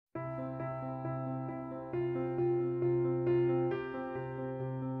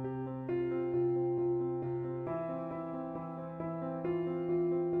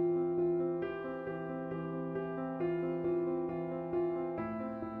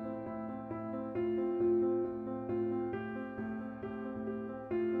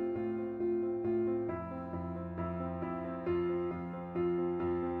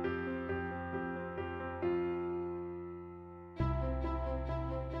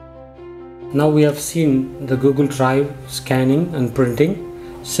Now we have seen the Google Drive scanning and printing.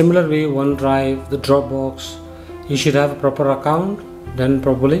 Similar way, OneDrive, the Dropbox, you should have a proper account, then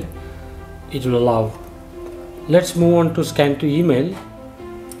probably it will allow. Let's move on to scan to email.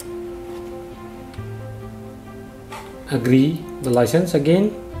 Agree the license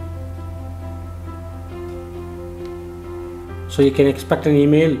again. So you can expect an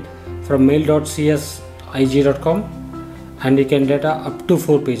email from mail.cs@ij.com, and you can data up to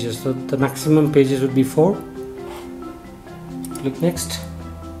 4 pages. So the maximum pages would be 4. Click next.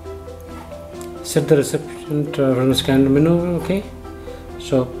 Set the recipient from the scan menu. Okay,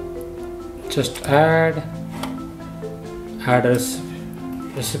 so just add a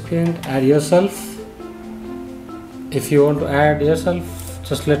recipient, add yourself. If you want to add yourself,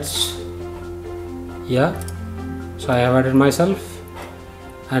 just so I have added myself.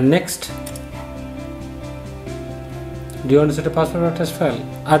 And next, do you want to set a password or test file?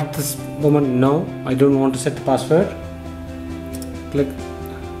 At this moment, no, I don't want to set the password. Click,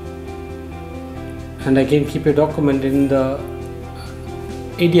 and again keep your document in the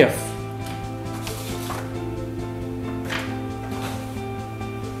ADF.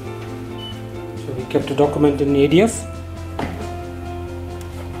 So we kept the document in ADF.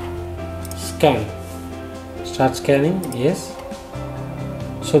 Scan. Start scanning. Yes.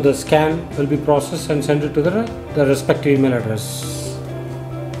 So the scan will be processed and sent it to the respective email address.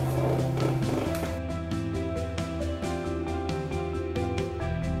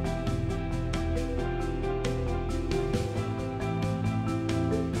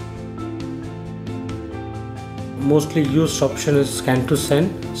 Mostly used option is scan to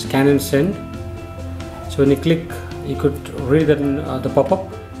send, scan and send. So when you click, you could read the pop-up.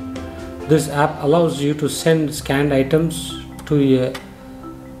 This app allows you to send scanned items to a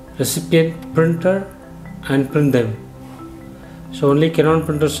recipient printer and print them. So only Canon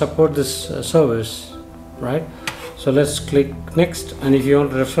printers support this service, right? So let's click next, and if you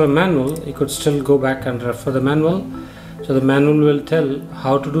want to refer a manual, you could still go back and refer the manual. So the manual will tell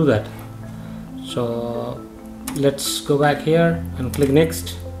how to do that. So let's go back here and click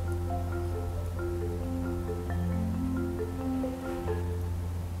next.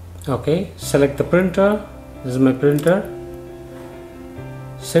 Okay, select the printer. This is my printer.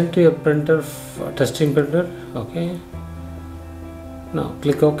 Send to your printer, testing printer. Okay, now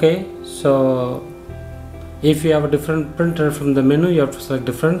click OK. So if you have a different printer from the menu, you have to select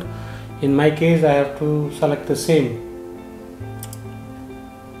different. In my case, I have to select the same.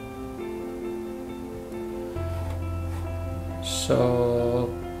 So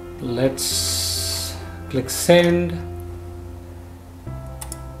let's click send.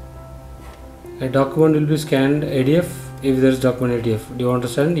 A document will be scanned ADF. If there is document ADF, do you want to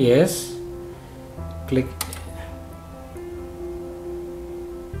send? Yes. Click.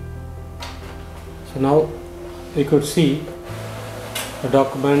 So now we could see the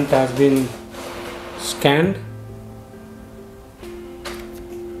document has been scanned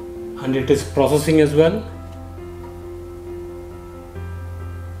and it is processing as well.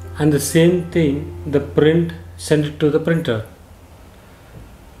 And the same thing, the print, send it to the printer.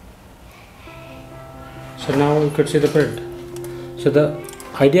 So now you could see the print. So the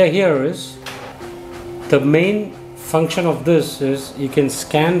idea here is, the main function of this is you can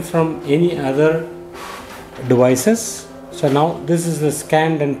scan from any other devices. So now this is the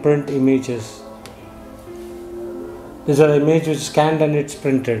scanned and print images. These are images which scanned and it's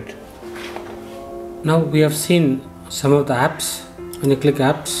printed. Now we have seen some of the apps. When you click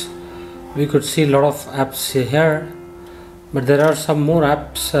apps, we could see a lot of apps here, but there are some more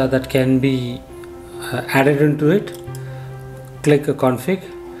apps that can be added into it. Click a config,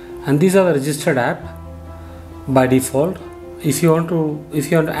 and these are the registered app by default. If you want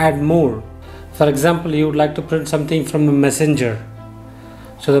to add more, for example, you would like to print something from the messenger.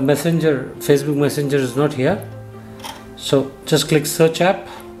 So the messenger, Facebook Messenger is not here. So just click search app,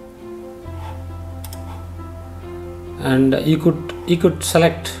 and you could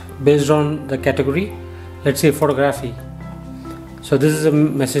select based on the category. Let's say photography. So this is a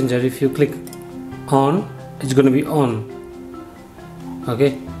messenger. If you click on, it's going to be on.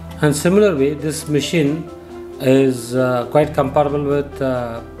 Okay, and similar way, this machine is quite compatible with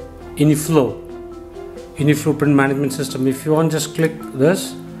Uniflow print management system. If you want, just click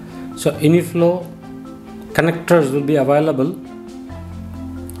this. So Uniflow connectors will be available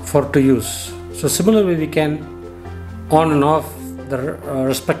to use. So similarly, we can on and off the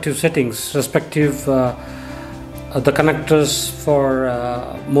respective settings, the connectors for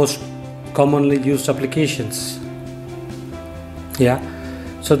most commonly used applications. Yeah,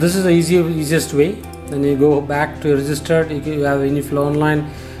 so this is the easiest way. Then you go back to your registered, you have Uniflow online,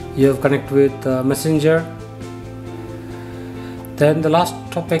 you have connect with Messenger. Then the last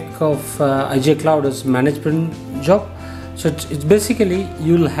topic of ijcloud is management job. So it's basically,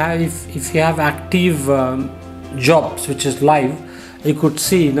 you'll have, if you have active jobs which is live, you could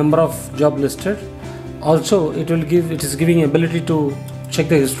see number of job listed. Also it is giving ability to check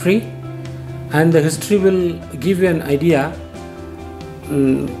the history, and the history will give you an idea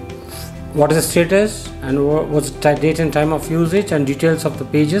what is the status and what's the date and time of usage and details of the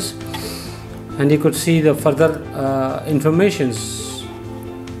pages, and you could see the further informations,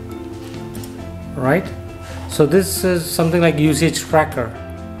 right? So this is something like usage tracker.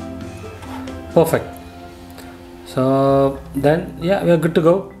 Perfect. So then, yeah, we are good to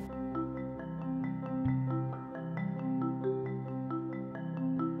go.